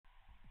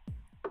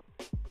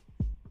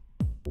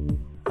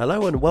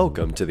Hello and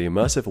welcome to the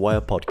Immersive Wire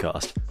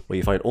podcast, where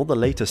you find all the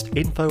latest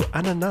info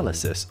and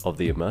analysis of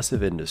the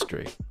immersive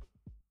industry.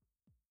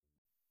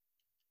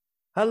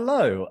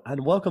 Hello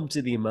and welcome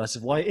to the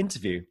Immersive Wire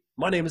interview.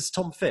 My name is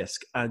Tom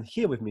Fisk, and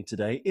here with me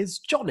today is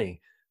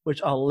Jonny,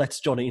 which I'll let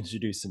Jonny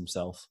introduce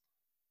himself.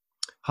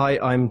 Hi,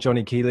 I'm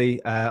Jonny Keeley.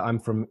 I'm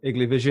from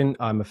Igloo Vision.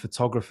 I'm a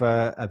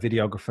photographer, a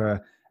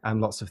videographer, and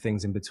lots of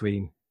things in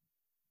between.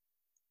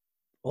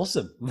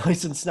 Awesome.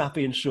 Nice and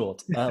snappy and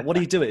short. What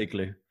do you do at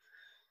Igloo?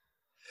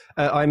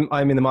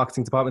 I'm in the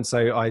marketing department,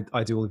 so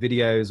I do all the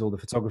videos, all the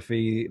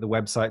photography, the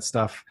website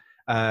stuff.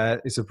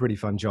 It's a pretty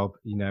fun job.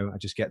 I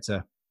just get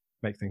to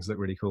make things look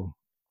really cool.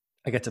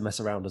 I get to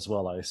mess around as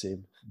well, I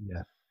assume.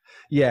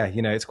 Yeah.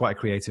 It's quite a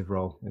creative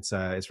role.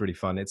 It's really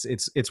fun.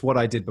 It's what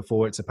I did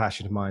before. It's a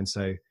passion of mine,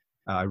 so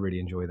I really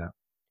enjoy that.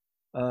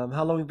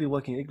 How long have you been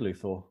working at Igloo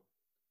for?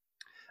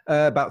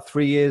 About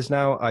 3 years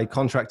now. I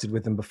contracted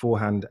with them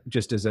beforehand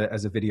just as a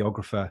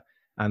videographer,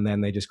 and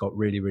then they just got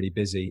really, really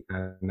busy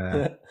and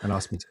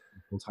asked me to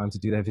full time to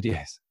do their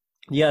videos.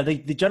 Yeah, the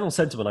general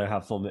sentiment I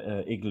have from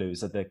Igloo is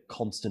that they're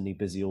constantly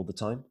busy all the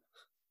time.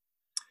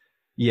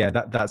 Yeah,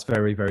 that's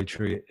very, very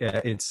true.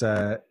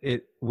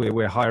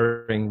 We're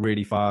hiring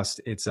really fast.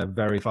 It's a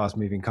very fast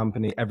moving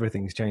company.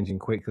 Everything's changing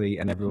quickly,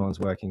 and everyone's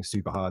working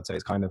super hard. So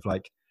it's kind of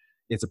like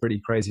it's a pretty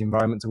crazy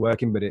environment to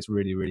work in, but it's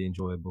really, really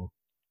enjoyable.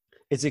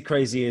 Is it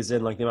crazy as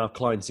in like the amount of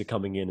clients you're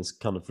coming in is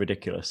kind of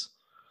ridiculous?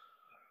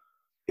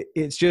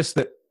 It's just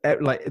that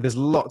there's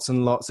lots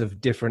and lots of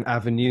different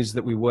avenues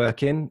that we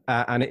work in,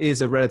 and it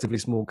is a relatively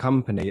small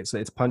company.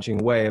 It's punching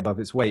way above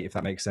its weight, if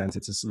that makes sense.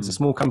 It's a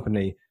small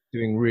company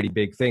doing really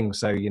big things.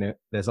 So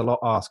there's a lot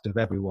asked of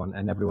everyone,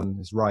 and everyone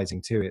is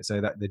rising to it. So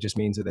that just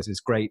means that there's this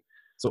great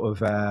sort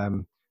of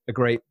a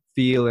great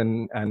feel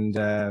and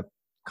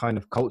kind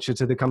of culture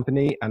to the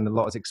company, and a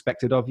lot is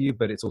expected of you.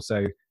 But it's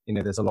also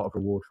there's a lot of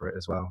reward for it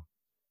as well.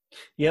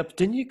 Yep.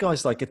 Didn't you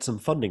guys get some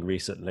funding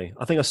recently?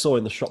 I think I saw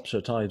in the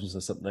Shropshire Times or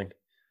something.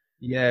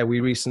 Yeah, we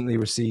recently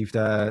received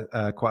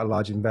quite a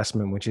large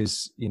investment, which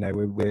is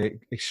we're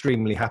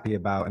extremely happy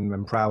about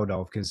and proud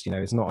of, because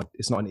it's not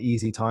an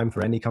easy time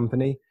for any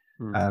company.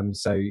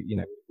 So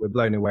we're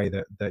blown away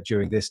that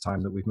during this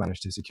time that we've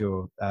managed to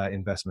secure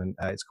investment.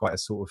 It's quite a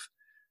sort of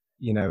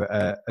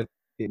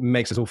it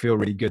makes us all feel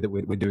really good that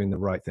we're doing the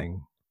right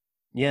thing.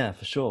 Yeah,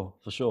 for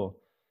sure.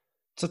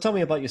 So tell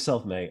me about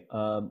yourself, mate.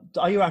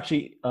 Are you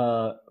actually,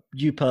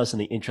 you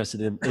personally,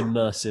 interested in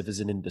immersive as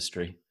an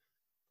industry?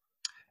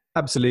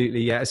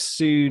 Absolutely, yeah. As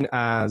soon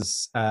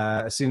as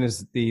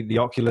the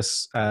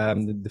Oculus,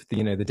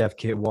 the dev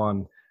kit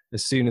one,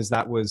 as soon as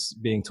that was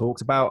being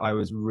talked about, I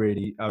was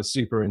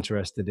super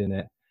interested in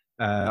it.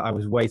 I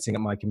was waiting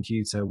at my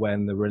computer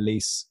when the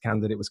release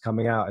candidate was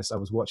coming out. As I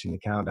was watching the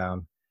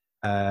countdown,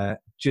 I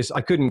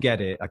couldn't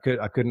get it. I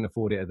couldn't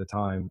afford it at the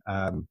time.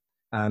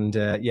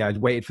 I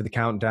waited for the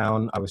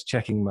countdown. I was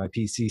checking my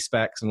PC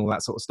specs and all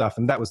that sort of stuff,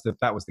 and that was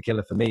the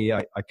killer for me.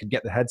 I could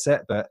get the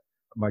headset, but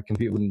my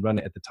computer wouldn't run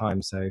it at the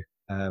time. So,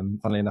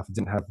 funnily enough, I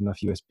didn't have enough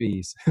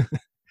USBs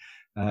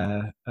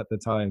at the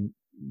time.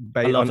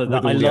 I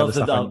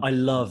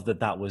love that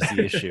that was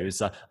the issue.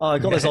 It's like, I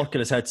got this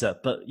Oculus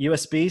headset, but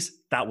USBs,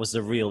 that was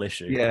the real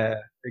issue. Yeah,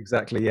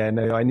 exactly. Yeah,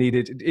 no, I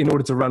needed, in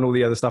order to run all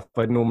the other stuff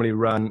I'd normally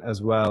run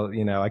as well.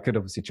 I could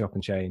obviously chop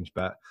and change,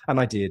 and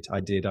I did. I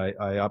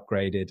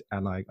upgraded,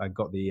 and I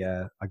got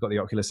the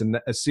Oculus. And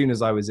as soon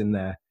as I was in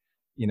there,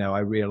 I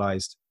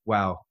realized,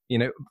 wow,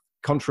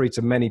 contrary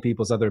to many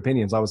people's other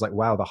opinions, I was like,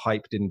 wow, the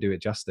hype didn't do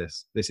it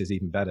justice. This is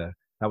even better.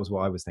 That was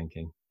what I was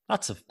thinking.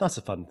 That's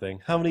a fun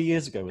thing. How many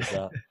years ago was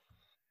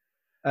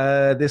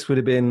that? This would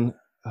have been,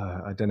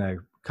 I don't know,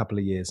 a couple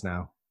of years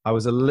now. I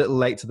was a little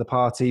late to the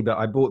party, but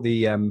I bought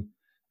the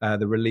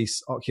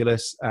release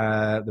Oculus,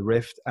 the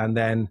Rift, and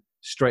then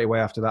straight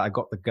away after that, I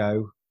got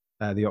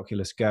the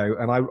Oculus Go,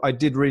 and I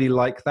did really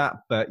like that.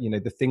 But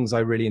the things I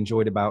really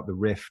enjoyed about the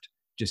Rift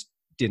just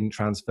didn't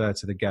transfer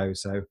to the Go.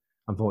 So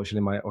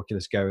unfortunately, my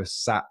Oculus Go has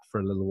sat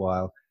for a little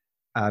while,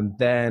 and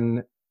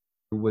then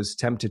was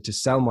tempted to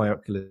sell my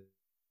Oculus.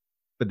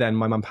 But then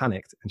my mum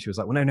panicked, and she was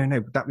like, well,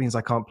 no, that means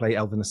I can't play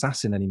Elven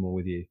Assassin anymore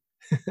with you.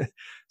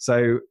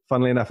 So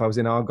funnily enough, I was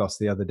in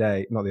Argos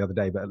not the other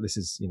day, but this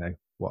is,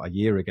 a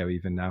year ago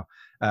even now,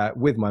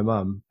 with my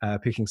mum,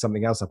 picking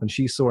something else up. And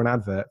she saw an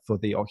advert for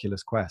the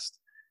Oculus Quest.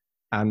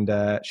 And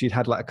she'd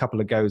had a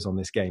couple of goes on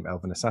this game,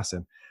 Elven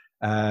Assassin.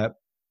 And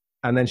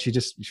then she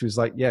was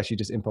like, she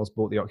just impulse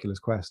bought the Oculus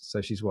Quest.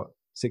 So she's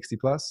 60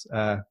 plus?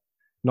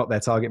 Not their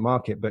target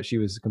market, but she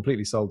was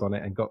completely sold on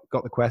it and got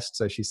the Quest.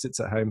 So she sits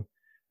at home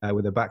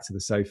with her back to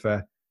the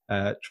sofa,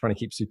 trying to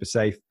keep super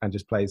safe, and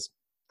just plays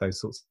those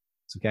sorts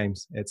of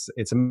games.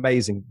 It's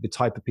amazing the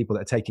type of people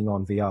that are taking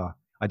on VR.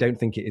 I don't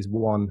think it is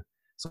one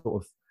sort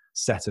of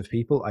set of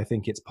people. I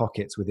think it's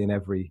pockets within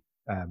every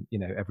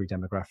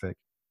demographic.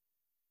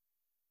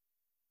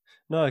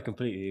 No, I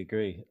completely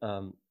agree.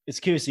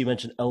 It's curious you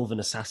mentioned Elven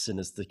Assassin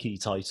as the key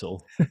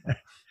title.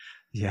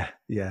 Yeah.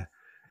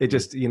 It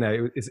just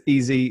it's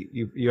easy.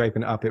 You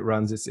open it up, it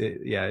runs. It's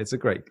a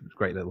great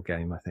little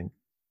game, I think.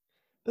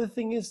 But the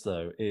thing is,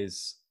 though,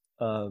 is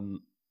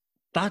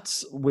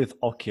That's with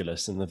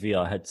Oculus and the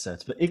VR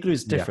headsets, but Igloo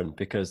is Yeah. different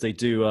because they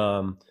do.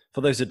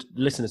 For those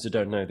listeners who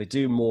don't know, they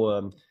do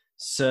more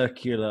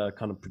circular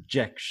kind of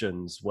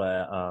projections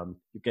where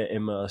you get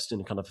immersed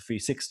in kind of a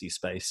 360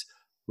 space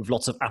with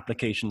lots of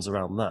applications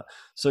around that.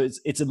 So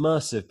it's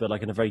immersive, but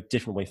like in a very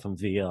different way from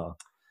VR.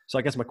 So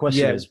I guess my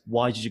question Yeah. is,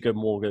 why did you go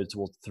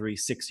towards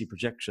 360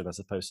 projection as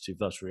opposed to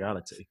virtual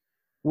reality?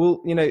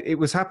 Well, it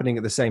was happening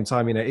at the same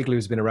time. Igloo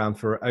has been around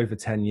for over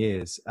 10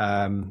 years.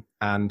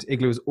 And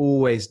Igloo has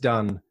always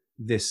done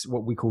this,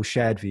 what we call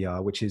shared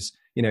VR, which is,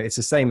 it's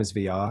the same as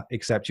VR,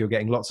 except you're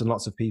getting lots and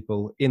lots of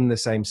people in the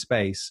same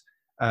space.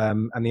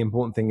 And the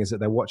important thing is that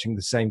they're watching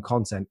the same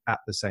content at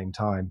the same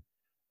time.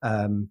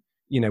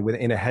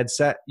 Within a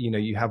headset,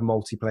 you have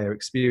multiplayer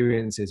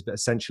experiences, but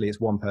essentially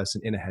it's one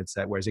person in a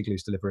headset, whereas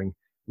Igloo's delivering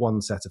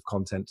one set of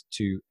content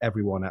to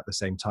everyone at the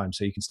same time.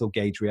 So you can still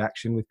gauge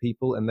reaction with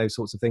people and those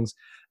sorts of things.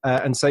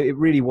 And so it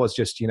really was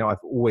just, I've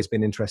always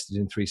been interested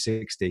in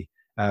 360,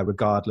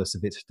 regardless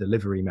of its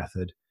delivery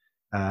method.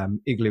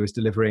 Igloo is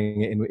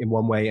delivering it in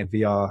one way and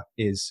VR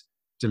is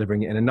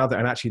delivering it in another.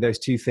 And actually those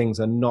two things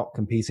are not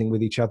competing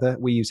with each other.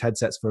 We use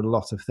headsets for a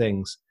lot of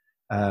things.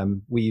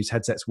 We use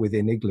headsets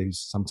within Igloos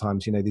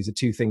sometimes. These are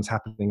two things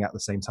happening at the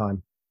same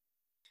time.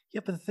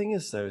 Yeah, but the thing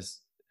is, though,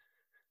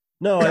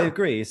 no, I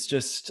agree. It's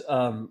just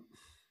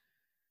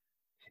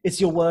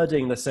it's your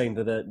wording that's saying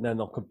that they're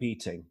not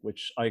competing,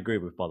 which I agree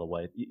with. By the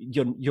way,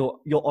 you're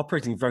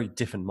operating very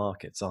different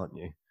markets, aren't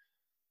you?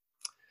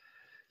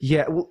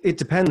 Yeah, well, it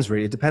depends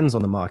really. It depends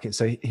on the market.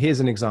 So here's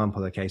an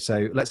example. Okay,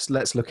 so let's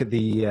look at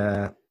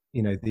the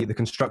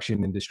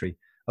construction industry.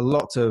 A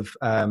lot of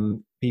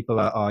people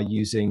are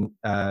using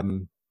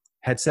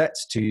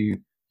headsets to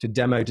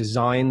demo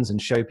designs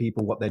and show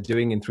people what they're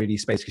doing in 3D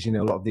space, because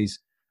a lot of these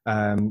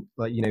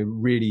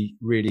really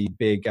really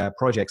big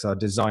projects are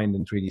designed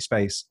in 3D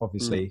space,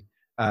 obviously,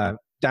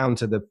 down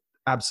to the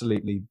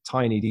absolutely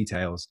tiny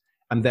details.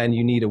 And then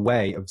you need a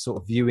way of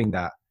sort of viewing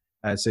that,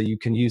 so you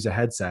can use a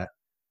headset.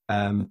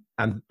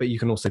 But you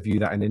can also view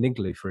that in an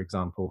Igloo, for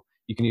example.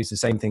 You can use the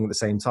same thing at the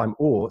same time,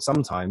 or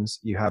sometimes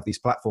you have these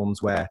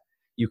platforms where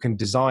you can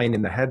design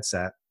in the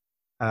headset,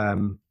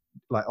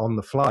 like on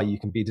the fly. You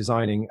can be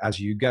designing as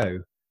you go.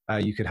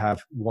 You could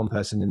have one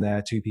person in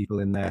there, two people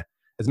in there,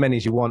 as many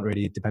as you want,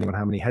 really, depending on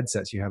how many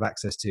headsets you have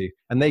access to.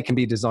 And they can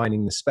be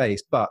designing the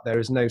space, but there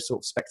is no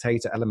sort of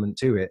spectator element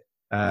to it.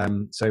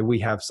 So we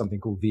have something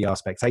called VR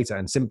Spectator,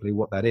 and simply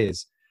what that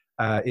is,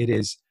 it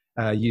is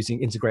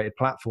using integrated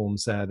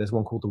platforms. There's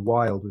one called the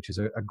Wild, which is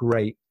a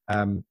great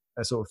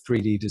a sort of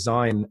 3D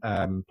design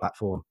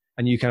platform,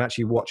 and you can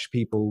actually watch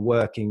people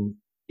working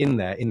in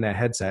their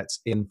headsets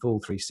in full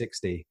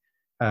 360.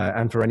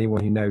 And for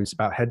anyone who knows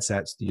about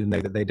headsets, you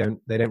know that they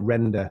don't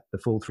render the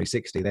full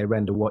 360. They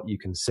render what you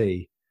can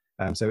see.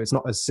 So it's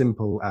not as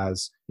simple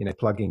as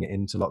plugging it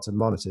into lots of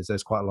monitors.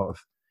 There's quite a lot of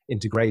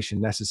integration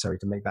necessary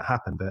to make that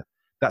happen. But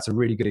that's a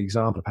really good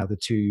example of how the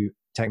two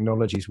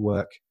technologies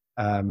work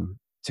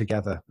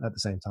together at the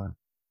same time.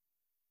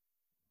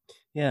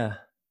 Yeah,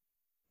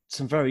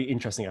 some very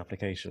interesting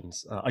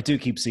applications. I do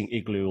keep seeing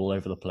Igloo all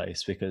over the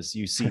place because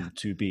you seem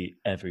to be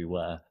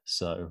everywhere.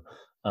 So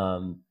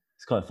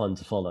it's quite fun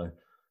to follow.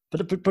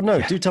 But no,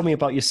 Yeah. do tell me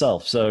about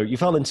yourself. So you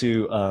fell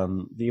into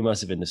the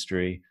immersive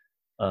industry.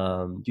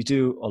 You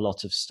do a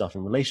lot of stuff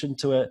in relation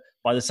to it.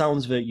 By the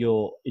sounds of it,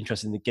 you're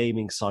interested in the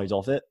gaming side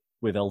of it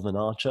with Elven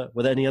Archer.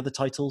 Were there any other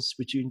titles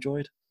which you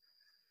enjoyed?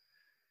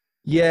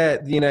 Yeah,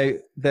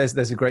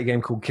 there's a great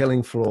game called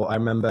Killing Floor. I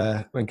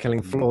remember when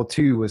Killing Floor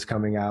 2 was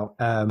coming out.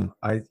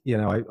 I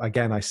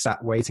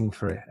sat waiting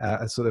for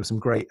it. So there were some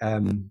great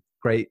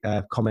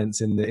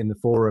comments in the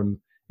forum.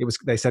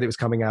 They said it was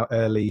coming out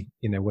early,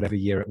 whatever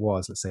year it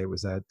was. Let's say it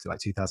was like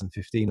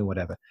 2015 or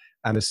whatever.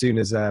 And as soon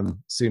as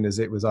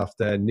it was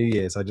after New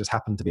Year's, I just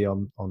happened to be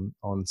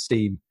on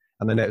Steam,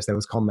 and I noticed there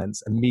was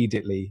comments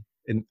immediately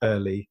in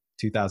early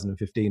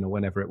 2015 or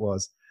whenever it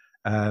was.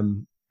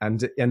 And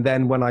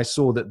then when I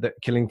saw that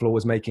Killing Floor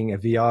was making a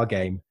VR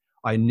game,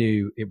 I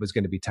knew it was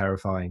going to be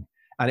terrifying.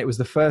 And it was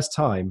the first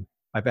time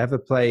I've ever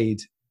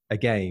played a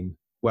game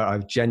where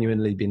I've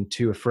genuinely been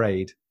too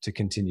afraid to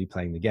continue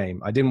playing the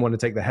game. I didn't want to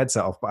take the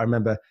headset off, but I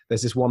remember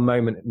there's this one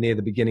moment near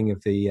the beginning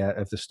of the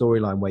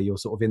storyline where you're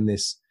sort of in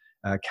this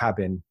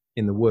cabin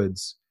in the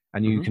woods,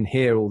 and you can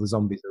hear all the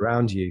zombies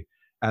around you.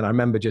 And I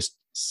remember just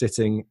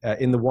sitting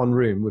in the one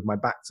room with my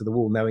back to the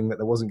wall, knowing that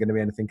there wasn't going to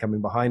be anything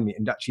coming behind me,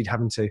 and actually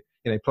having to,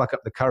 pluck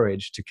up the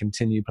courage to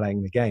continue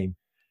playing the game.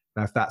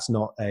 Now, if that's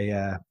not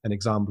an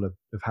example of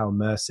how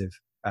immersive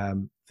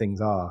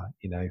things are,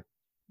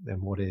 then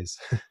what is?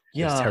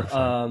 It's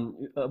terrifying.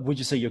 Would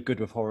you say you're good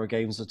with horror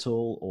games at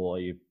all, or are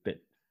you a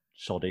bit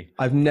shoddy?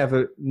 I've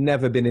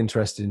never been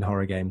interested in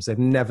horror games. They've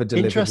never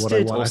delivered what I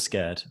Interested want. or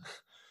scared?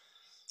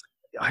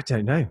 I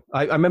don't know.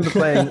 I remember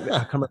playing.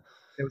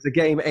 There was a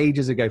game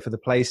ages ago for the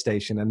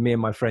PlayStation, and me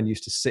and my friend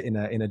used to sit in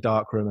a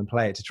dark room and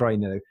play it to try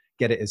and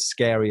get it as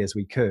scary as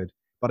we could.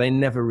 But I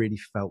never really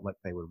felt like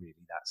they were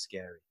really that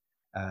scary.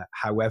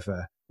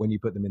 However, when you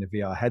put them in a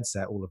VR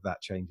headset, all of that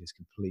changes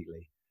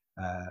completely.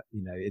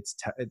 It's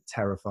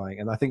terrifying,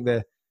 and I think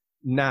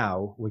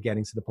now we're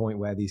getting to the point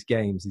where these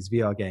games, these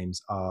VR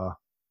games are,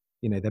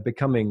 they're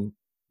becoming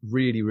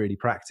really, really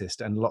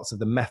practiced, and lots of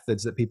the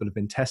methods that people have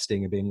been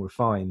testing are being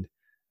refined.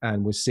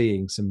 And we're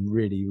seeing some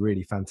really,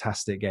 really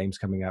fantastic games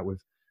coming out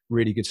with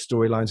really good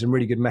storylines and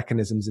really good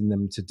mechanisms in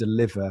them to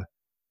deliver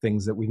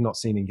things that we've not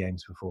seen in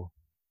games before.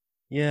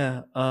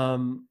 Yeah.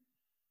 No,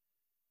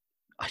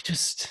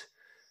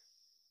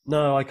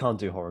 I can't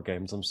do horror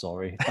games. I'm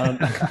sorry.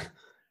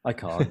 I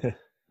can't.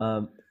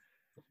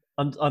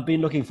 I've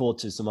been looking forward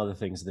to some other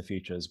things in the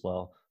future as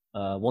well.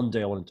 One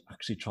day I want to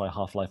actually try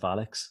Half-Life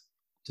Alyx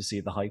to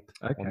see the hype.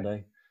 Okay. One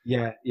day.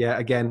 Yeah.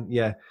 Again,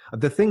 yeah.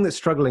 The thing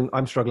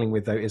I'm struggling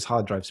with though is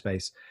hard drive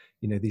space.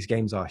 These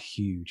games are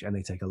huge and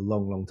they take a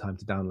long, long time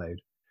to download.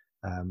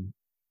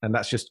 And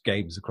that's just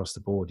games across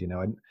the board.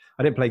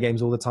 I don't play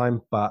games all the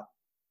time, but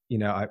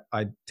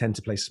I tend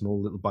to play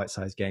small little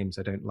bite-sized games.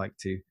 I don't like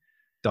to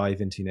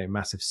dive into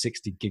massive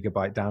 60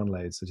 gigabyte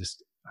downloads.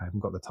 I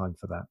haven't got the time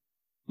for that.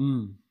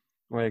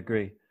 I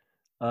agree.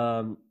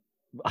 I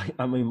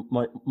mean,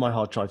 my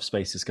hard drive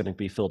space is going to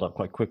be filled up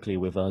quite quickly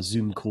with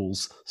Zoom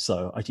calls,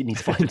 so I need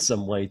to find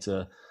some way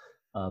to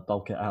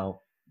bulk it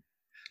out.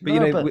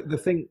 But the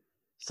thing.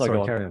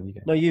 Sorry, carry on.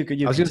 No, you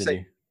continue. I was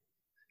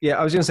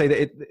going to say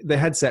that the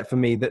headset for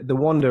me, the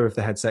wonder of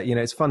the headset.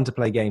 It's fun to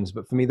play games,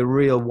 but for me, the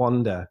real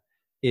wonder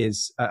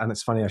is, and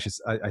it's funny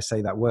I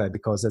say that word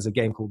because there's a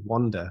game called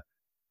Wonder,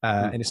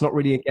 and it's not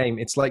really a game.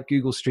 It's like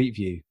Google Street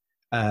View,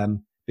 but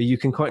you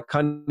can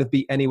kind of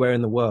be anywhere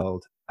in the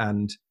world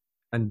and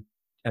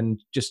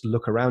just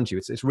look around you.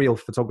 It's real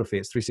photography.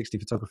 It's 360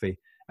 photography,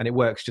 and it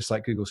works just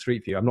like Google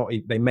Street View.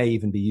 They may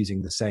even be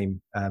using the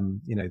same,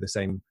 the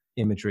same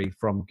imagery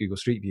from Google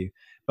Street View,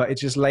 but it's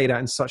just laid out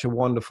in such a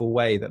wonderful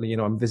way that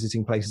I'm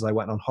visiting places I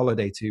went on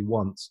holiday to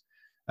once.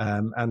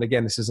 And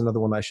again, this is another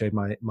one that I showed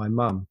my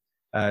mum.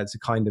 It's a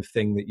kind of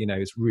thing that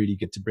it's really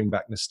good to bring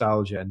back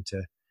nostalgia and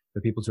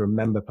for people to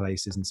remember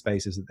places and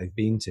spaces that they've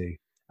been to.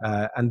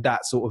 And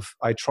that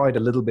I tried a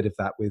little bit of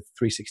that with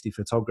 360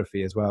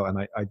 photography as well. And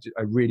I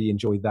really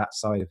enjoyed that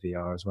side of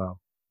VR as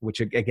well,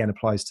 which again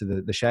applies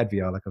to the shared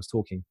VR, like I was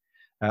talking.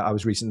 I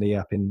was recently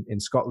up in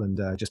Scotland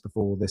just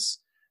before this,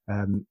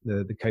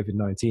 the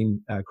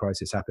COVID-19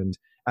 crisis happened.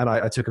 And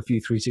I took a few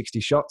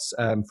 360 shots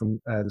from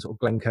the sort of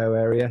Glencoe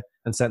area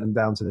and sent them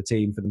down to the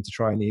team for them to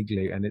try in the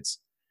Igloo. And it's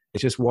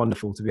just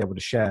wonderful to be able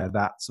to share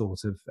that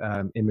sort of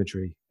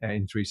imagery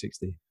in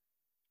 360.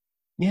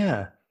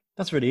 Yeah.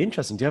 That's really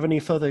interesting. Do you have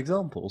any further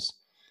examples?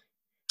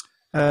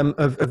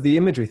 Of the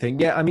imagery thing?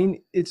 Yeah, I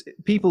mean,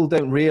 people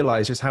don't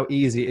realize just how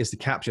easy it is to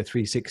capture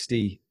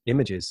 360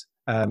 images.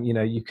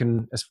 You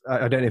can,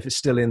 I don't know if it's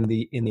still in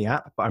the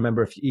app, but I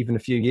remember even a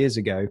few years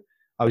ago,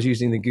 I was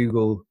using the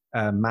Google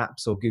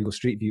Maps or Google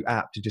Street View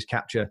app to just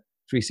capture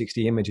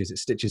 360 images. It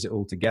stitches it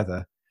all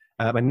together.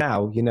 And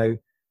now,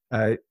 a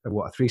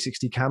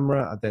 360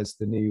 camera, there's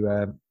the new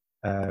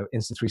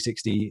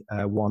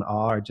Insta360 One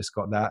R, I just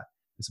got that.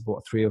 It's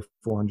about a £300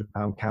 or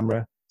 £400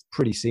 camera. It's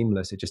pretty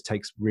seamless. It just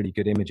takes really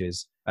good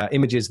images,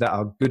 images that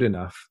are good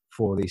enough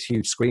for these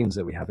huge screens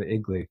that we have at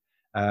Igloo.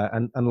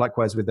 And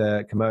likewise with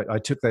I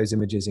took those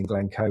images in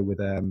Glencoe with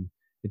the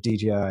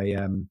DJI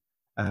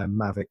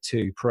Mavic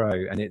 2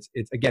 Pro, and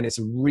it's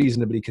a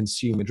reasonably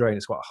consumer drone.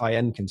 It's quite a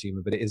high-end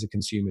consumer, but it is a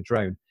consumer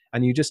drone.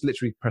 And you just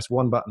literally press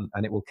one button,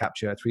 and it will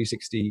capture a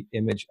 360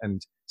 image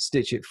and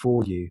stitch it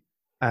for you.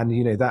 And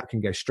that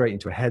can go straight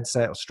into a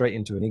headset or straight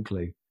into an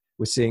Igloo.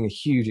 We're seeing a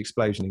huge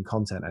explosion in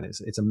content, and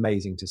it's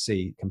amazing to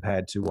see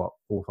compared to 4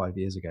 or 5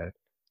 years ago.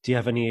 Do you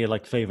have any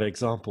favorite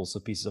examples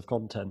of pieces of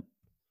content?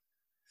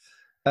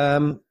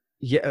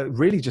 Yeah,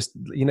 really just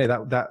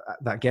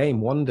that game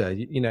Wonder.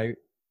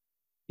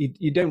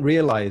 You don't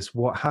realize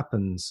what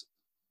happens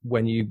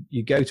when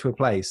you go to a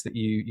place that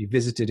you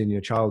visited in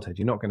your childhood.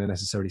 You're not going to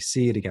necessarily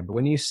see it again, but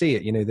when you see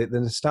it, the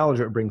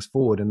nostalgia it brings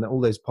forward and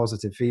all those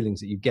positive feelings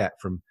that you get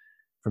from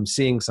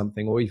seeing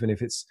something, or even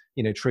if it's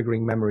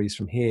triggering memories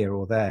from here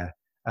or there.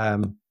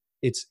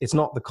 It's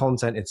not the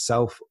content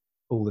itself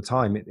all the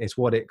time. It's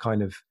what it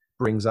kind of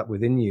brings up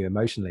within you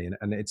emotionally,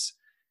 and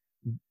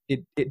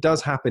it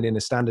does happen in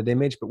a standard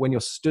image, but when you're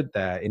stood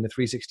there in a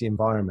 360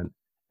 environment,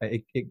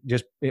 it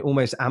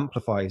almost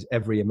amplifies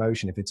every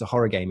emotion. If it's a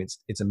horror game,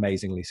 it's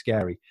amazingly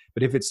scary,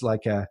 but if it's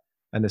like a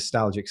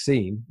nostalgic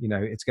scene,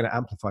 it's going to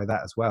amplify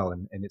that as well,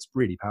 and it's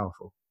really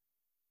powerful.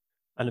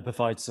 And it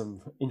provides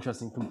some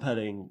interesting,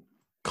 compelling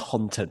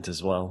content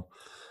as well.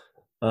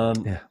 I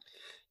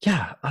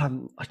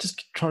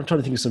just trying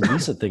to think of some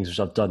recent things which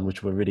I've done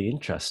which were really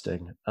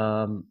interesting.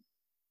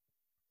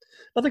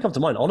 Nothing comes to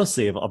mind.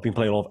 Honestly, I've been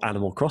playing a lot of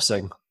Animal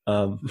Crossing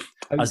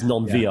as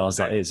non-VR as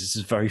that is. It's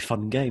a very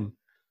fun game.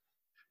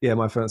 Yeah,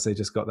 my fiancée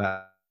just got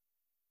that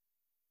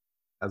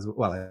as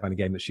well. A kind of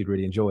game that she'd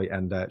really enjoy,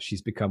 and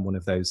she's become one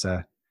of those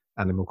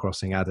Animal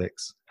Crossing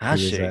addicts.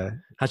 Has she?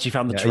 Has she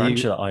found the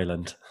Tarantula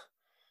Island?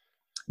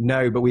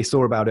 No, but we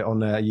saw about it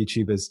on a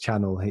YouTuber's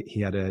channel.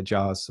 He had a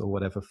jars or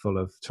whatever full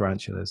of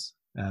tarantulas.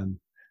 Are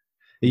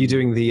you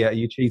doing are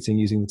you cheating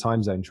using the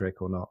time zone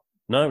trick or not?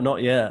 No,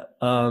 not yet.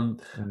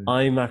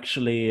 I'm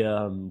actually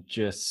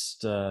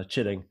just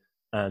chilling.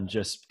 and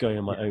just going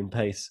at my Yeah. own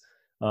pace.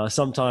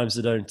 Sometimes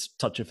I don't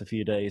touch it for a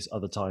few days.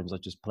 Other times I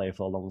just play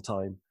for a long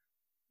time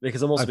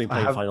because I'm also been I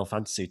playing have, Final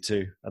Fantasy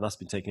too, and that's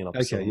been taking up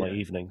some okay, of my yeah.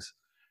 evenings.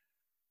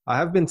 I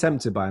have been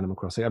tempted by Animal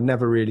Crossing. I've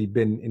never really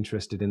been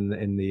interested in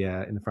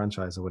the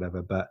franchise or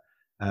whatever, but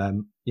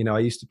you know, I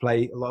used to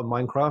play a lot of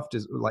Minecraft,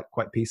 is like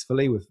quite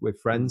peacefully with Mm.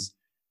 friends,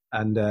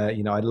 and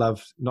you know, I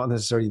love not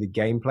necessarily the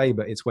gameplay,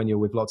 but it's when you're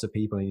with lots of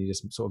people and you're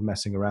just sort of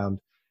messing around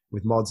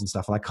with mods and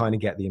stuff. And I kind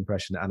of get the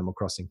impression that Animal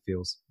Crossing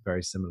feels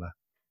very similar.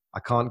 I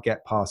can't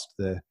get past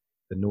the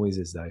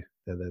noises though.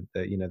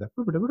 The you know the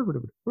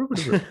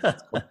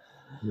it's quite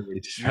really Yeah,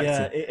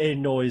 distracting. it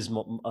annoys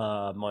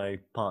my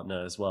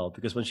partner as well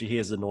because when she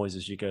hears the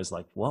noises, she goes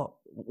like, "What?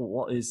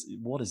 What is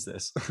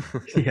this?"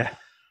 Yeah,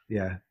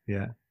 yeah,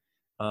 yeah,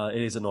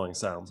 It is annoying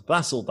sounds, but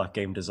that's all that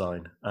game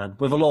design. And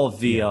with a lot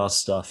of yeah. VR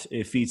stuff,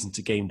 it feeds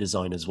into game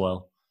design as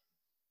well.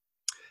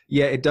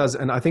 Yeah, it does,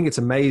 and I think it's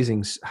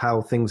amazing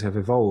how things have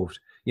evolved.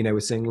 You know, we're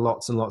seeing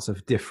lots and lots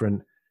of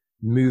different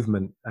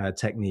movement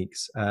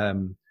techniques.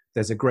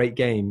 There's a great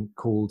game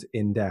called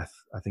In Death.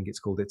 I think it's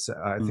called. It's.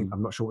 I think Mm.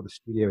 I'm not sure what the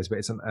studio is, but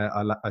it's an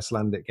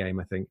Icelandic game,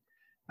 I think.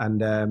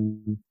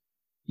 And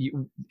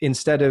you,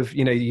 instead of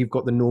you've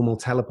got the normal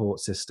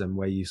teleport system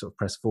where you sort of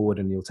press forward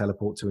and you'll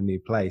teleport to a new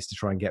place to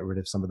try and get rid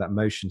of some of that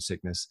motion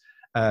sickness.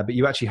 But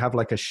you actually have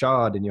like a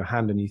shard in your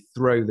hand, and you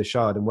throw the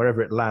shard, and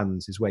wherever it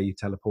lands is where you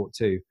teleport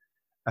to.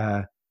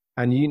 Uh,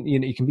 and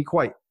you can be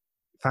quite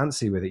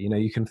fancy with it. You know,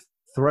 you can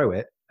throw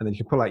it, and then you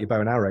can pull out your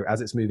bow and arrow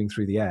as it's moving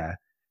through the air,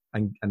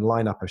 and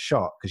line up a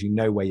shot because you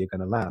know where you're going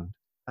to land.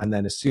 And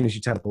then as soon as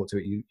you teleport to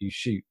it, you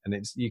shoot, and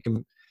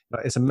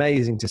it's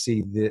amazing to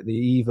see the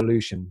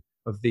evolution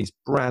of these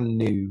brand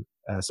new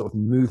sort of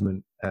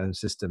movement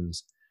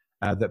systems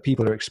that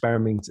people are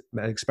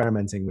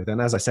experimenting with.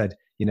 And as I said,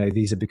 you know,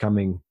 these are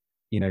becoming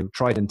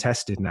tried and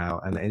tested now,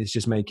 and it's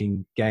just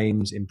making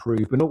games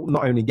improve. But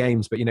not only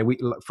games, but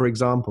for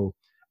example,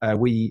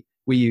 we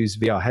use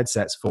VR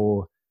headsets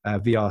for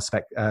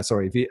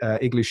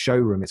Igloo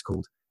Showroom, it's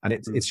called, and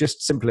it's Mm.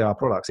 just simply our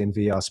products in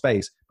VR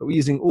space, but we're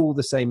using all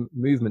the same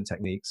movement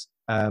techniques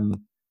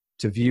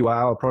to view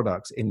our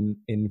products in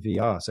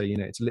VR. So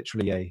it's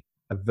literally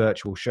a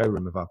virtual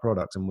showroom of our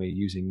products, and we're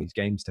using these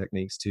games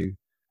techniques to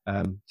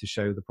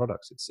show the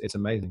products. It's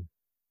amazing.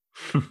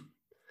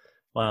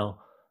 Wow.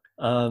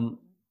 Um,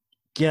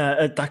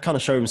 yeah, that kind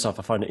of showroom stuff,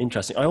 I find it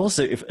interesting. I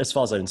also, as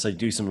far as I can say,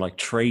 do some like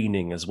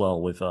training as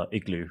well with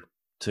Igloo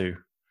too.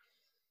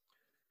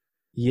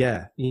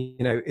 Yeah,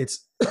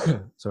 it's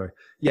sorry.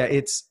 Yeah,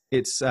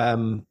 there's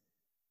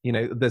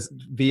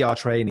VR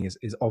training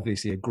is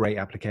obviously a great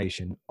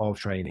application of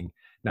training.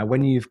 Now,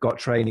 when you've got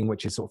training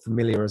which is sort of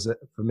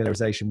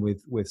familiarization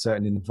with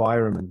certain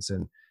environments,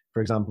 and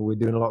for example, we're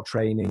doing a lot of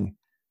training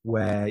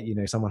where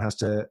someone has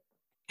to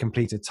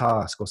complete a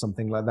task or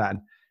something like that.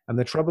 And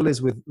the trouble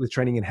is with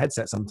training in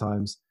headset,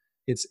 sometimes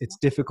it's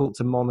difficult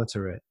to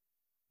monitor it.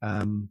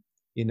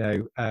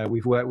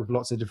 We've worked with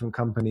lots of different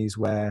companies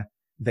where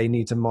they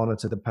need to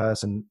monitor the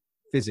person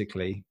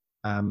physically,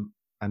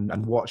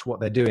 and watch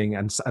what they're doing.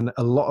 And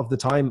a lot of the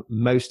time,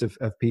 most of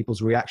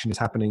people's reaction is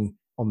happening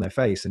on their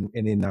face and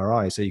in their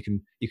eyes. So you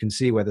can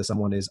see whether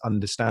someone is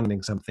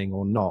understanding something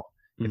or not,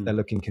 if they're Mm.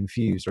 looking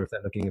confused or if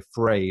they're looking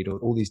afraid, or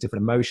all these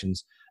different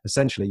emotions.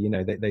 Essentially,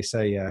 they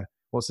say,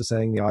 what's the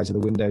saying? The eyes are the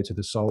window to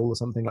the soul, or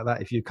something like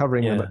that. If you're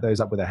covering Yeah. those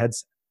up with a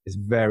headset, it's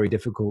very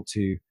difficult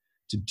to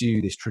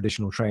do this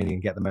traditional training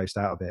and get the most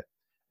out of it.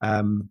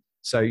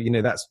 So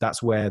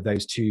that's where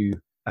those two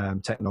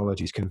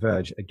technologies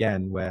converge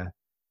again, where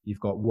you've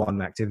got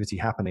one activity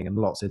happening and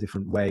lots of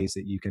different ways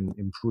that you can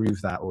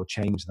improve that or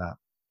change that.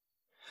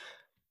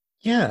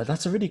 Yeah,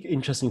 that's a really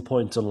interesting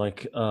point on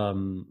like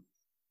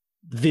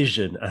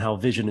vision and how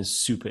vision is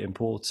super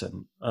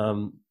important.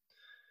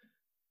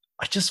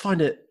 I just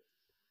find it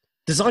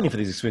designing for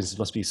these experiences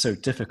must be so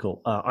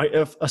difficult.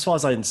 As far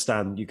as I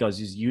understand, you guys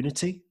use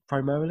Unity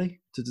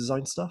primarily to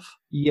design stuff.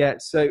 Yeah,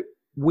 so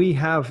we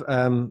have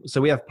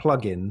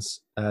plugins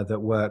that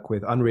work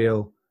with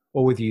Unreal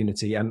or with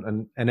Unity,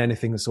 and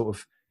anything that sort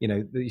of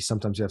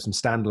sometimes you have some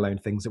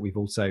standalone things that we've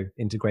also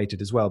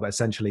integrated as well. But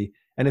essentially,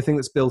 anything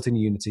that's built in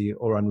Unity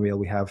or Unreal,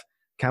 we have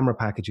camera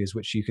packages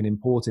which you can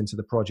import into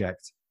the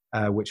project,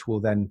 which will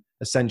then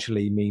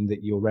essentially mean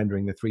that you're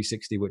rendering the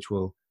 360, which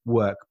will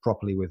work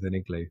properly with an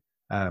Igloo.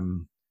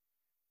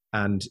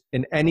 And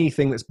in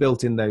anything that's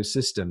built in those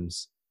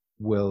systems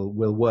will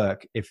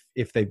work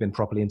if they've been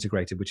properly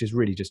integrated, which is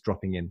really just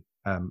dropping in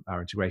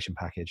our integration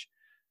package.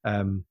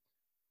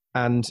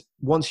 And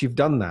once you've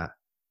done that,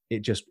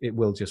 it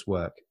will just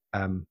work.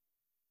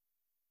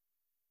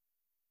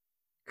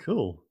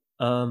 Cool.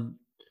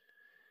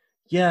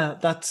 Yeah,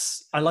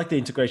 I like the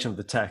integration of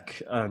the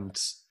tech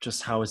and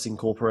just how it's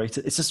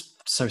incorporated. It's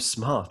just so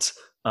smart.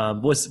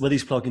 Were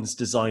these plugins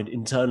designed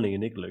internally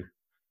in Igloo?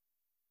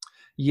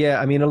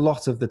 Yeah, I mean, a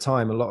lot of the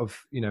time,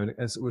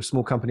 as we're a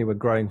small company, we're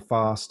growing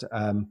fast,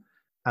 and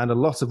a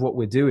lot of what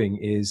we're doing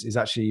is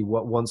actually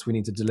once we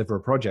need to deliver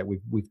a project,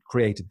 we've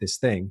created this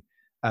thing,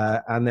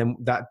 and then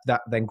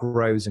that then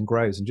grows and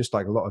grows. And just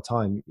like a lot of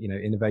time,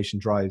 innovation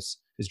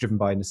is driven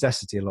by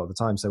necessity a lot of the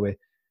time. So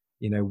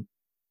you know,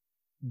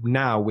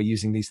 now we're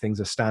using these things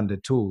as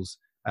standard tools,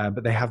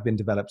 but they have been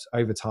developed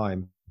over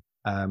time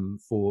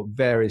for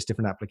various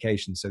different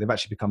applications. So they've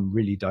actually become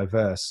really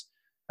diverse.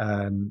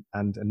 And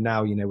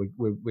now,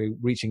 we're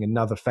reaching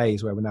another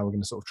phase where we're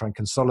going to sort of try and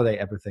consolidate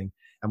everything,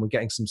 and we're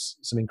getting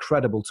some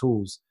incredible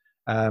tools.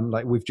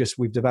 Like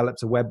we've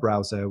developed a web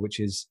browser,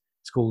 it's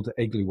called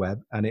Igloo Web,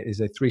 and it is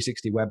a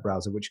 360 web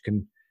browser, which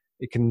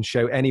can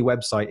show any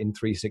website in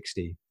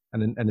 360.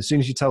 And as soon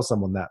as you tell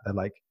someone that, they're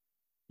like,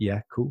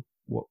 yeah, cool.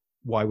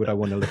 Why would I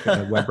want to look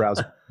at a web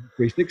browser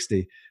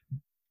 360?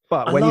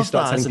 But I when you love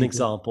start that as an telling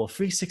example,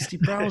 360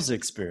 browser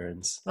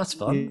experience. That's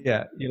fun.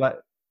 yeah, you're like,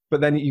 but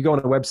then you go on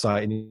a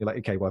website and you're like,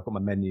 okay, well, I've got my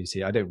menus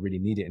here. I don't really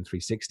need it in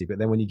 360. But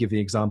then when you give the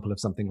example of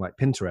something like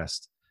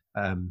Pinterest,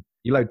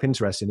 you load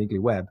Pinterest in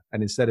Igloo Web,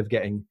 and instead of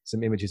getting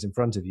some images in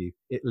front of you,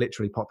 it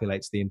literally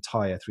populates the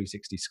entire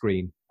 360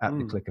 screen at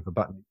the click of a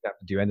button. You don't have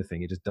to do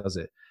anything; it just does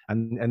it.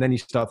 And then you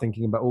start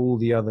thinking about all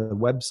the other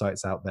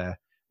websites out there,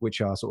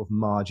 which are sort of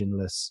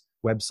marginless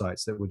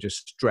websites that will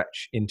just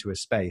stretch into a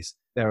space.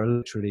 There are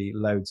literally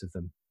loads of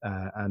them,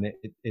 and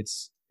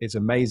it's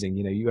amazing.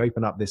 You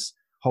open up this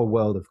whole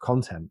world of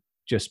content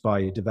just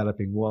by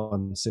developing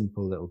one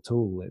simple little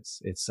tool.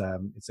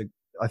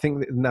 I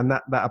think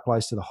that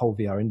applies to the whole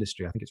VR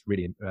industry. I think it's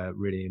really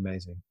really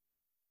amazing.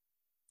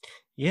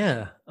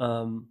 Yeah.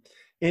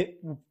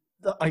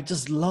 I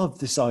just love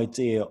this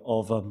idea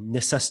of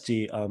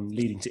necessity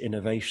leading to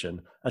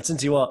innovation. And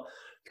since you are,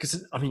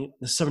 because I mean,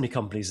 there's so many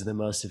companies in the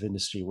immersive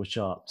industry which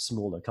are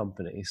smaller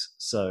companies.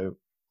 So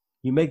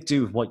you make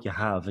do with what you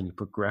have and you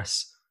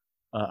progress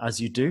as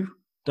you do,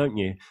 don't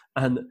you?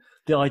 And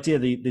the idea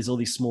that there's all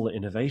these smaller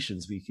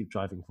innovations we keep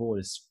driving forward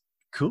is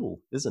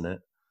cool, isn't it?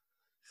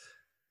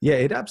 Yeah,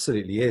 it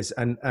absolutely is.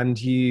 And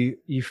you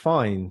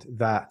find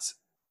that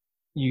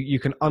you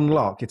can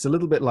unlock. It's a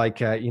little bit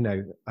like I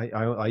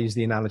use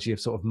the analogy of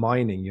sort of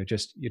mining.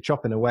 You're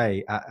chopping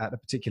away at a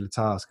particular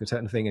task, a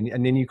certain thing,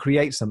 and then you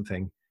create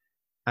something.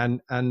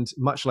 And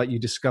much like you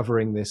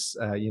discovering this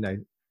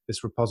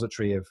this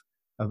repository of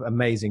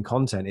amazing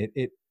content,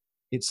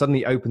 it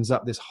suddenly opens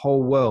up this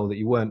whole world that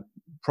you weren't,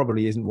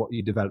 probably isn't what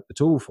you developed the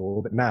tool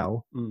for, but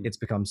now it's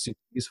become super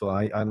useful.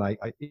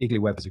 Igloo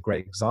Web is a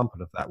great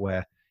example of that,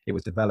 where it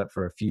was developed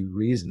for a few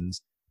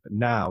reasons, but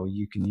now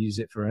you can use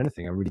it for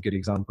anything. A really good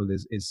example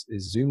is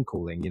Zoom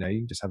calling. You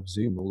can just have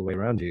Zoom all the way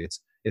around you.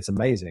 It's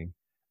amazing.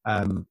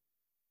 And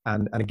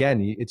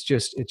again, it's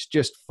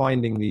just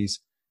finding these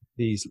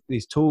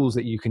tools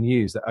that you can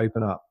use that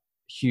open up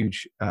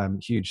huge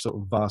sort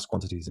of vast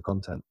quantities of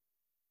content.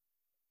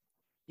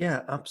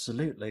 Yeah,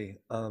 absolutely.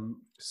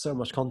 So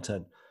much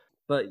content.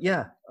 But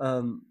yeah,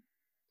 I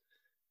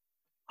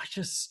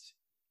just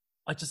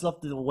love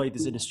the way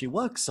this industry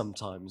works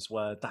sometimes,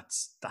 where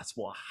that's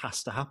what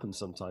has to happen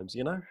sometimes,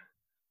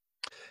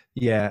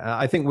 Yeah,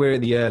 I think we're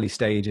in the early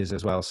stages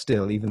as well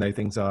still, even though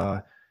things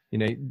are,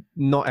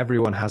 not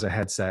everyone has a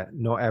headset,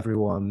 not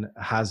everyone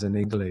has an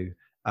Igloo.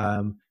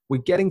 We're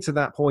getting to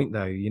that point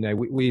though.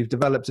 We've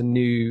developed a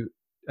new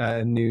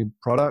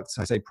product.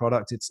 I say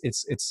product, it's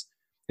an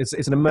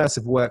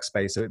immersive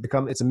workspace. So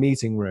it's a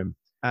meeting room,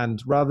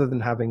 and rather than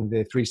having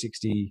the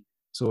 360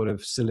 sort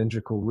of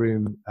cylindrical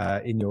room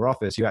in your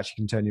office, you actually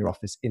can turn your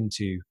office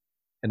into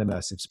an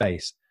immersive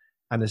space.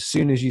 And as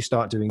soon as you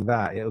start doing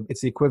that,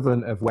 it's the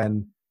equivalent of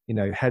when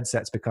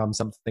headsets become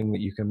something that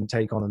you can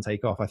take on and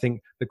take off. I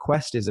think the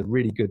Quest is a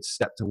really good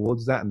step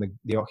towards that, and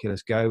the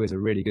Oculus Go is a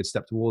really good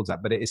step towards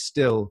that. But it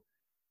still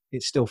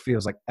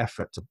feels like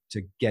effort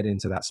to get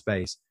into that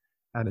space.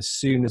 And as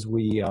soon as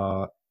we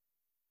are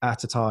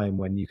at a time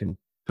when you can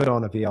put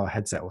on a VR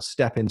headset or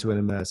step into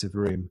an immersive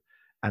room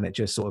and it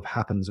just sort of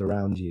happens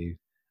around you,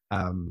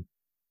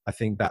 I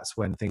think that's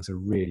when things are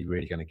really,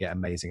 really going to get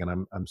amazing.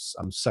 And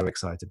I'm so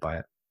excited by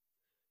it.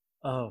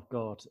 Oh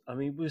God! I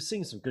mean, we're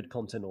seeing some good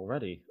content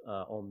already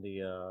on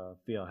the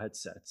VR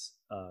headsets.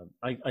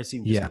 I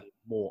seem to see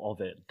more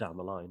of it down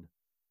the line.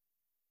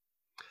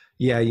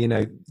 Yeah,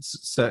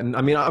 certain.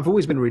 I mean, I've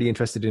always been really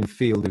interested in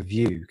field of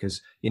view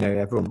because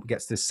everyone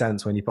gets this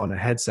sense when you put on a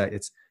headset,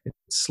 it's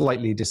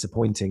slightly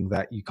disappointing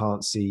that you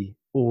can't see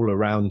all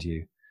around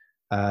you.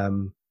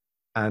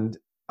 And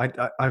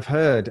I've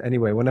heard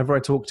anyway, whenever I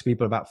talk to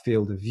people about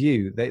field of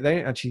view, they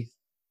don't actually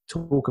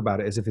talk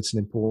about it as if it's an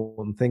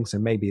important thing. So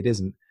maybe it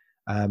isn't.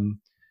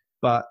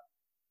 But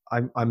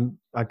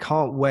I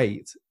can't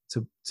wait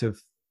to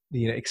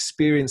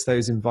experience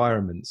those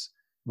environments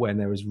when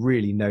there is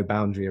really no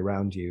boundary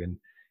around you, and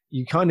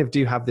you kind of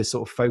do have this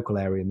sort of focal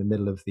area in the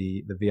middle of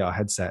the VR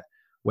headset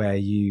where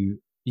you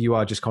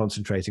are just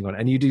concentrating on it,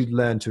 and you do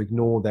learn to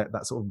ignore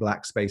that sort of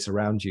black space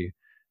around you.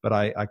 But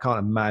I can't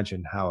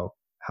imagine how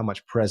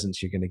much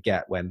presence you're going to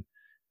get when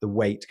the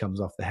weight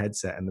comes off the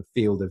headset and the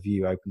field of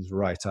view opens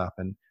right up,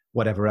 and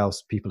whatever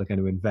else people are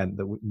going to invent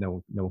that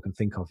no one can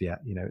think of yet.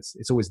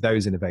 It's always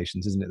those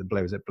innovations, isn't it,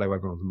 that blow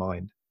everyone's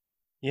mind.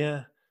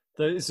 Yeah,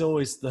 there's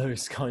always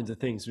those kinds of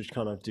things which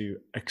kind of do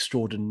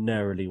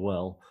extraordinarily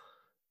well.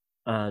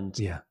 And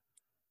Yeah.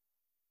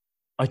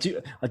 I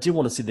do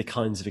want to see the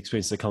kinds of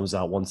experience that comes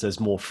out once there's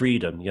more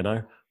freedom, you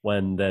know,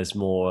 when there's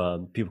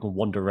more people can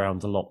wander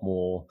around a lot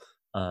more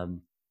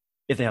um,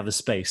 if they have the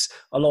space.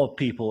 A lot of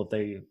people, if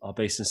they are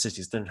based in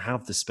cities, don't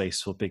have the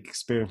space for big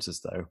experiences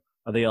though,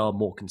 and they are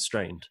more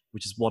constrained,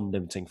 which is one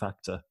limiting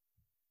factor.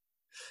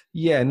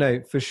 Yeah,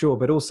 no, for sure.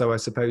 But also, I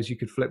suppose you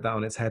could flip that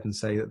on its head and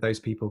say that those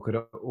people could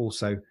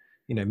also,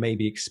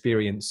 maybe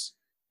experience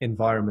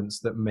environments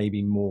that may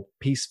be more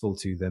peaceful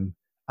to them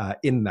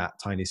in that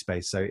tiny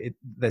space. So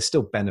there's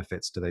still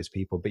benefits to those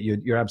people. But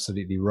you're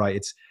absolutely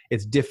right.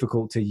 It's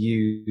difficult to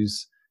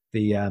use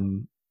the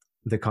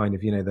kind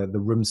of the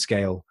room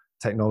scale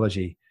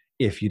technology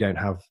if you don't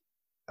have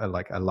a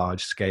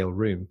large scale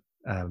room.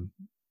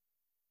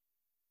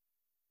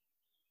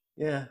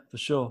 Yeah, for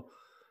sure.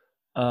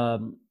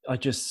 I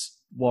just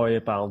worry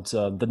about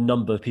the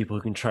number of people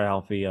who can try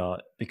out VR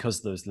because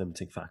of those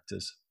limiting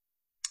factors.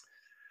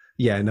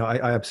 Yeah, no,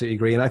 I absolutely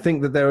agree, and I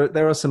think that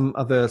there are some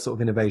other sort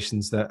of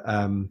innovations that,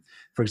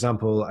 for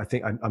example, I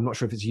think I'm not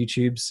sure if it's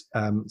YouTube's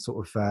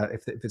sort of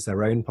if it's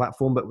their own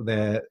platform, but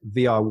their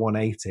VR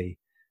 180.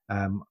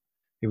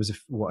 It was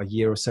a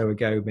year or so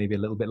ago, maybe a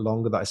little bit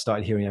longer, that I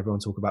started hearing everyone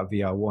talk about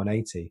VR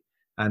 180,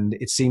 and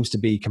it seems to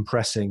be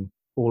compressing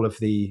all of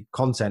the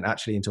content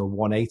actually into a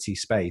 180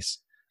 space.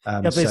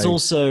 Yeah, but it's So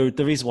also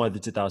the reason why they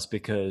did that is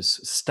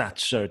because stats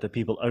showed that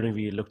people only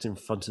really looked in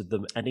front of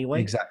them anyway.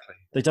 exactly,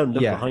 They don't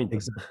look yeah, behind them.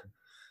 exactly.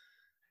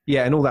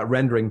 Yeah, and all that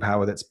rendering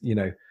power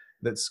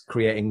that's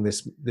creating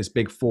this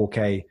big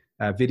 4K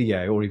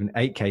video or even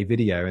 8K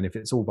video, and if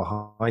it's all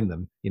behind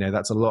them,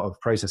 that's a lot of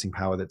processing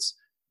power that's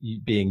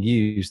being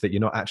used that you're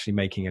not actually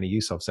making any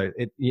use of. So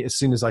as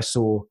soon as I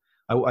saw,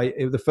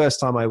 the first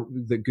time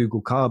that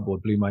Google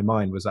Cardboard blew my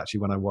mind was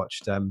actually when I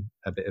watched a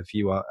bit of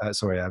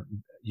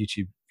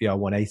YouTube VR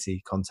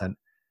 180 content,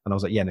 and I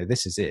was like, yeah, no,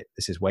 this is it.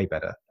 This is way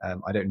better.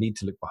 I don't need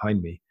to look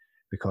behind me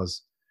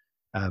because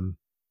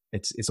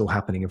it's all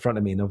happening in front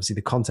of me, and obviously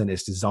the content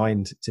is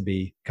designed to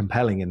be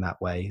compelling in that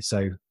way.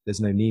 So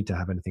there's no need to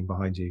have anything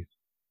behind you.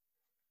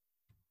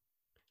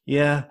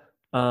 Yeah,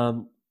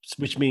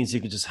 which means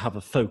you could just have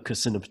a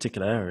focus in a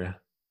particular area.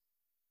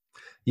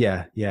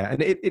 Yeah, yeah,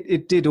 and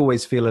it did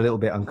always feel a little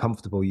bit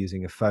uncomfortable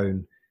using a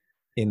phone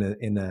in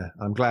a.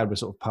 I'm glad we're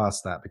sort of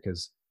past that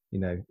because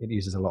it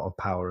uses a lot of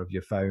power of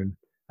your phone.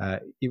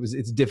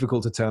 It's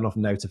difficult to turn off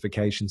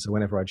notifications. So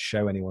whenever I'd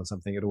show anyone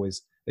something,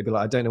 they'd be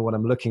like, I don't know what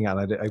I'm looking at.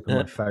 And I'd open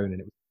my phone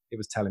and it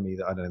was telling me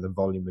that, I don't know, the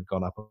volume had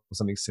gone up or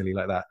something silly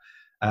like that.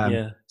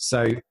 Yeah.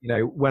 So,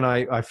 when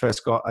I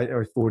first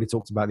I've already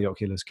talked about the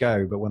Oculus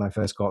Go, but when I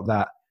first got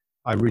that,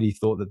 I really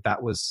thought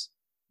that was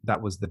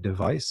the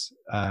device.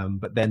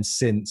 But then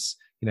since,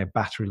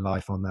 battery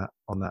life on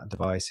that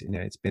device,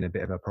 it's been a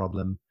bit of a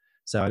problem.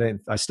 So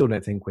I still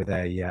don't think we're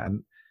there yet.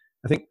 And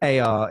I think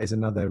AR is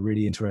another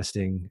really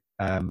interesting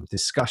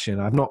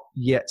discussion. I've not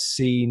yet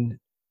seen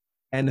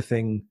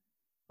anything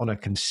on a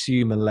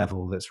consumer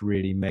level that's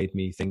really made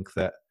me think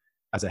that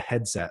as a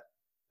headset,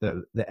 that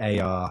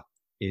the AR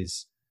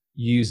is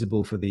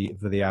usable for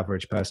the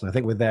average person. I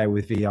think we're there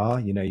with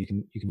VR. You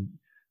can.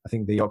 I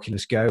think the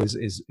Oculus Go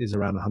is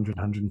around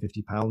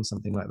 150 pounds,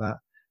 something like that.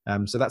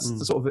 So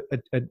that's sort of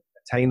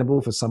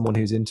attainable for someone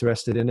who's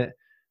interested in it.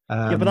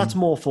 Yeah, but that's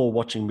more for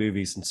watching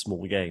movies and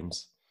small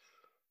games.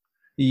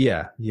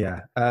 Yeah,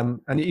 yeah, and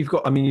you've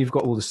got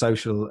all the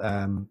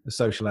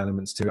social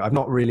elements too. I've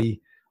not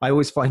really. I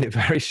always find it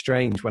very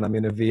strange when I'm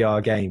in a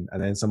VR game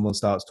and then someone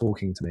starts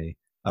talking to me.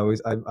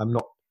 I'm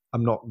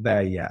not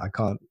there yet. I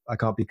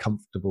can't be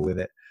comfortable with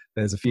it.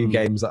 There's a few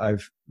games that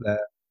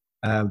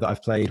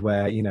I've played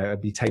where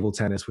it'd be table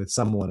tennis with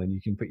someone and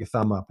you can put your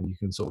thumb up and you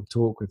can sort of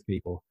talk with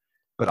people,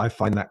 but I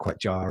find that quite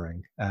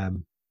jarring.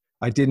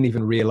 I didn't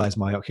even realize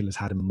my Oculus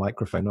had a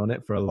microphone on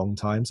it for a long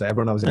time. So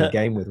everyone I was in the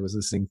game with was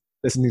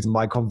listening to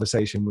my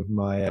conversation with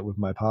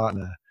my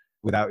partner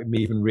without me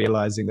even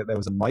realizing that there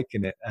was a mic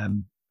in it. Of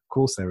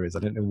course there is. I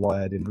don't know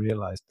why I didn't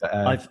realize.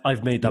 But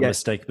I've made that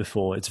mistake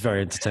before. It's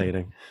very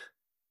entertaining.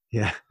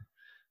 Yeah,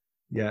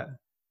 yeah.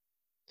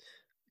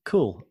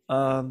 Cool.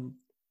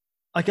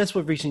 I guess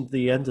we're reaching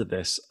the end of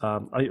this.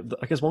 I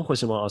guess one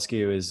question I want to ask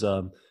you is,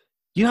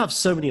 you have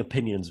so many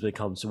opinions when it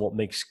comes to what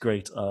makes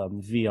great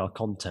VR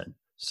content.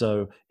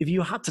 So if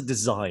you had to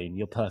design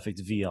your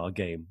perfect VR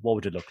game, what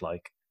would it look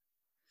like?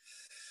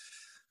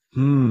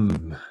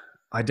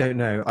 I don't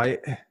know.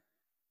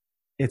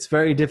 It's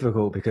very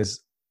difficult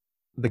because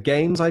the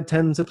games I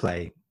tend to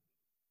play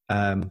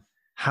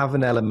have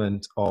an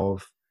element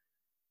of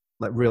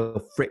like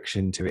real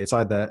friction to it. It's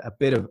either a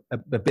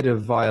bit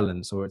of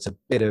violence, or it's a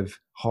bit of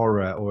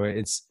horror, or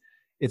it's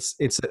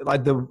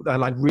like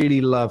and I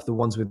really love the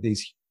ones with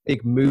these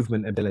big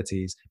movement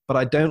abilities, but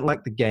I don't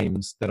like the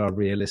games that are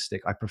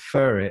realistic. I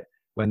prefer it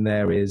when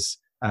there is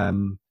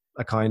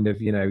a kind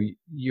of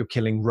you're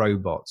killing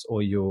robots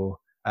or you're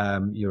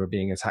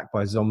being attacked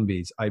by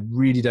zombies. I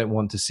really don't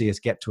want to see us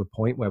get to a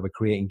point where we're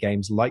creating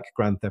games like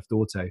Grand Theft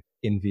Auto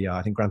in VR.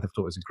 I think Grand Theft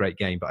Auto is a great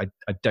game, but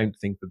I don't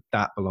think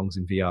that belongs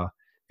in VR.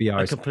 VR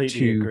I is completely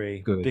too agree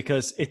good.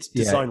 because it's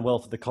Yeah, designed well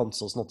for the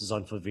consoles, not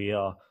designed for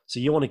VR. So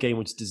you want a game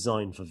which is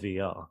designed for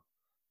VR.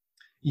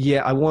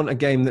 yeah. I want a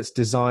game that's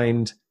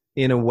designed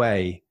in a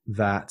way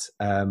that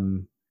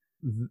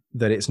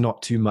that it's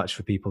not too much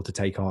for people to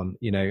take on.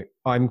 You know,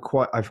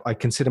 I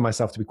consider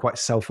myself to be quite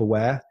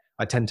self-aware.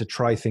 I tend to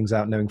try things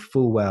out knowing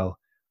full well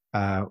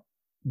uh,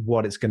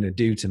 what it's going to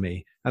do to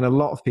me. And a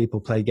lot of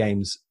people play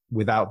games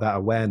without that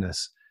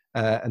awareness.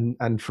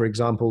 And for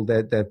example,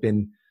 there've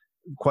been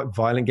quite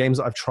violent games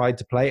that I've tried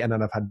to play, and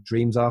then I've had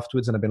dreams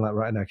afterwards, and I've been like,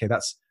 right, okay,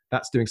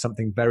 that's doing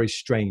something very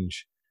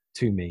strange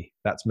to me.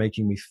 That's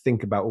making me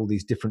think about all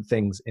these different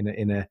things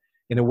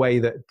in a way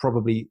that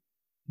probably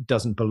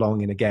doesn't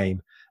belong in a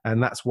game.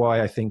 And that's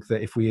why I think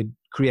that if we're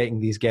creating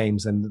these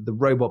games and the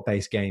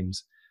robot-based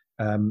games,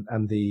 and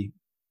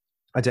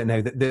I don't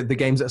know, the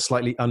games that are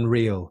slightly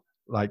unreal,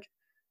 like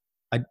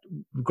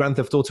Grand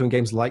Theft Auto and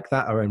games like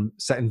that are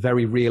set in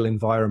very real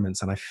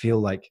environments, and I feel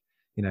like,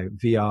 you know,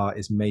 VR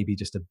is maybe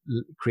just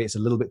creates a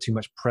little bit too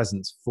much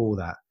presence for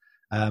that.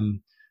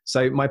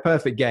 So my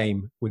perfect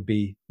game would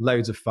be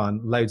loads of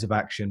fun, loads of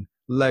action,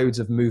 loads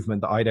of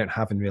movement that I don't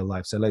have in real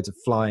life. So loads of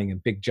flying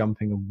and big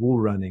jumping and wall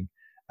running.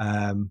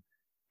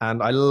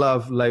 And I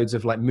love loads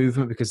of like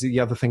movement, because the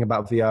other thing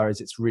about VR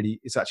is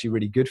it's actually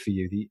really good for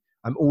you.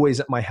 I'm always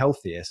at my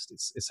healthiest.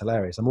 It's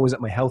hilarious. I'm always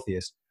at my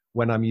healthiest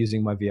when I'm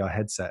using my VR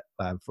headset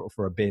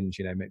for a binge.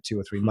 You know, maybe 2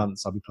 or 3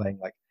 months I'll be playing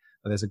like,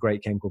 there's a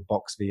great game called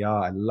Box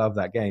VR. I love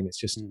that game. It's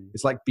just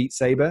it's like Beat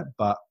Saber,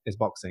 but it's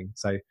boxing.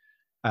 So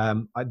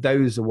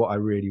those are what I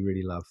really,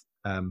 really love.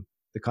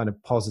 The kind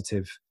of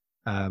positive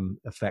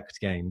effect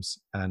games,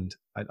 and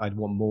I'd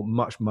want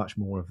much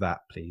more of that,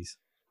 please.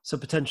 So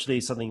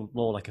potentially something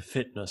more like a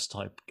fitness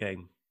type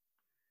game.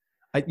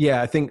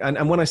 Yeah, I think,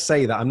 and when I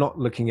say that, I'm not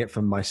looking at it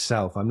from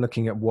myself. I'm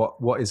looking at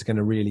what is going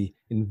to really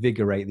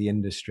invigorate the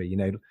industry. You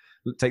know,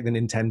 take the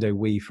Nintendo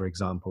Wii, for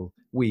example.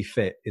 Wii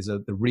Fit is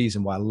the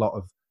reason why a lot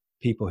of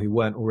people who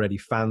weren't already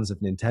fans of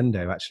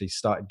Nintendo actually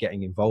started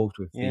getting involved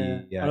with Yeah,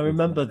 the and I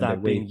remember Nintendo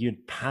that Wii. being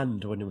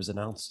panned when it was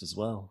announced as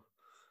well.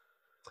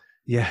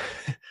 Yeah,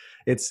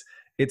 it's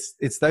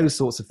it's those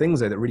sorts of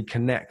things though that really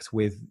connect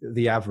with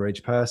the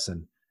average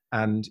person.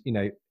 And you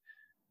know,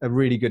 a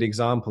really good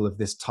example of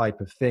this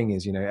type of thing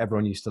is, you know,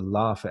 everyone used to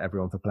laugh at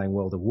everyone for playing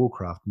World of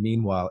Warcraft.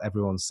 Meanwhile,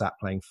 everyone sat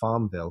playing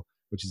Farmville,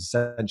 which is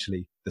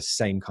essentially the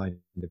same kind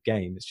of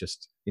game. It's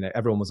just, you know,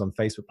 everyone was on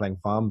Facebook playing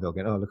Farmville,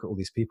 going, oh, look at all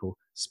these people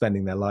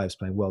spending their lives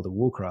playing World of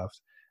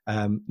Warcraft,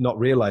 not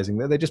realizing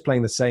that they're just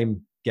playing the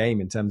same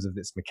game in terms of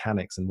its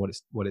mechanics and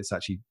what it's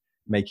actually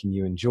making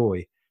you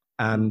enjoy.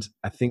 And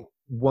I think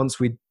once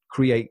we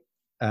create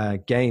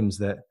games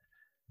that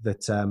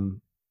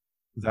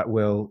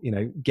will, you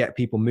know, get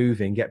people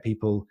moving, get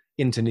people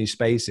into new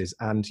spaces,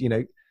 and you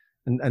know,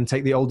 and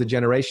take the older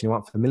generation who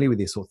aren't familiar with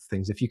these sorts of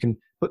things. If you can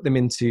put them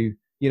into,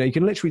 you know, you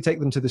can literally take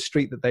them to the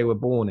street that they were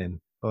born in,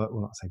 or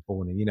well, not say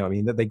born in, you know what I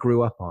mean, that they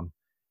grew up on,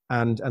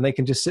 and they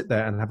can just sit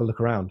there and have a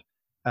look around.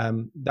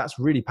 That's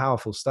really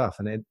powerful stuff,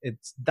 and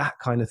it's that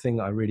kind of thing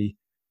that I really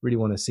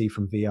want to see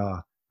from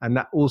VR. And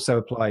that also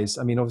applies,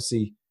 I mean,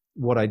 obviously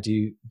what I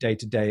do day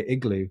to day at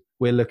Igloo,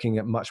 we're looking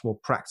at much more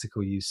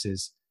practical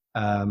uses.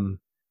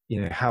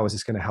 You know, how is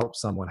this going to help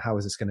someone? How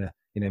is this going to,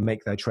 you know,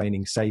 make their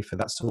training safer?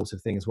 That sort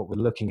of thing is what we're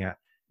looking at.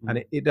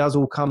 And it does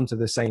all come to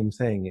the same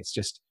thing. It's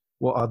just,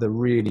 what are the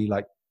really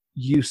like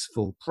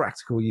useful,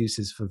 practical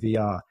uses for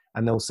VR?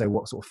 And also,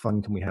 what sort of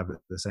fun can we have at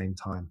the same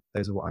time?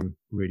 Those are what I'm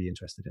really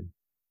interested in.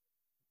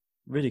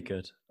 Really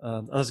good.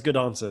 That's a good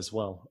answer as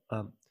well.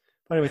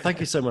 Anyway, thank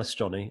you so much,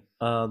 Jonny.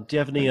 Do you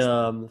have any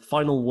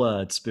final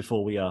words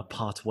before we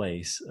part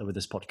ways with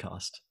this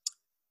podcast?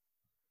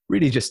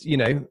 Really just, you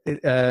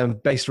know,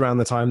 based around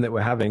the time that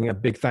we're having, a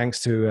big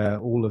thanks to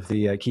all of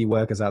the key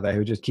workers out there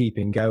who are just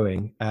keeping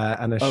going,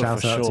 and a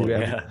shout out to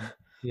everyone.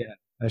 Yeah,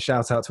 a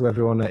shout out to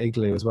everyone at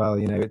Igloo as well.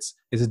 You know, it's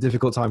a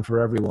difficult time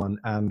for everyone,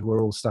 and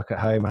we're all stuck at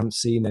home. I haven't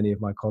seen any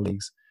of my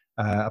colleagues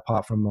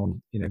apart from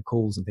on, you know,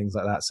 calls and things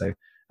like that. So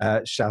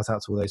shout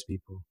out to all those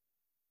people.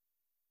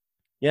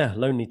 Yeah,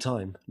 lonely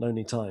time.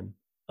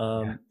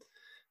 Yeah.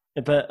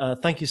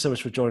 But thank you so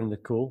much for joining the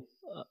call.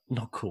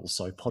 Not call,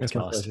 sorry,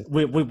 podcast.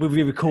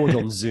 We record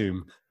on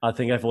Zoom. I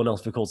think everyone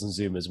else records on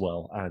Zoom as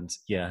well. And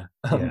yeah.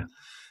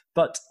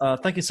 But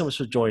thank you so much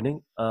for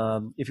joining.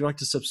 If you'd like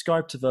to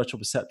subscribe to Virtual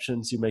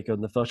Perceptions, you may go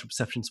on the Virtual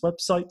Perceptions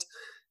website.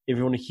 If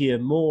you want to hear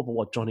more about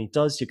what Jonny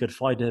does, you could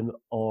find him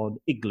on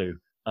Igloo.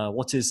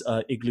 What is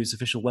Igloo's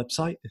official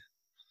website?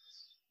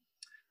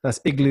 That's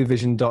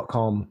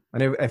igloovision.com.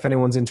 And if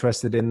anyone's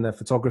interested in the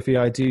photography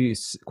I do,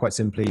 it's quite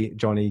simply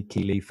Jonny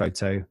Keeley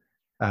Photo,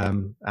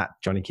 at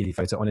Jonny Keeley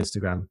Photo on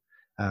Instagram.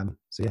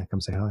 So yeah, come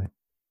say hi.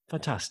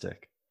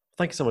 Fantastic.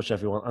 Thank you so much,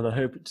 everyone. And I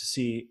hope to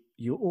see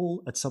you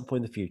all at some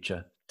point in the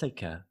future. Take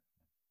care.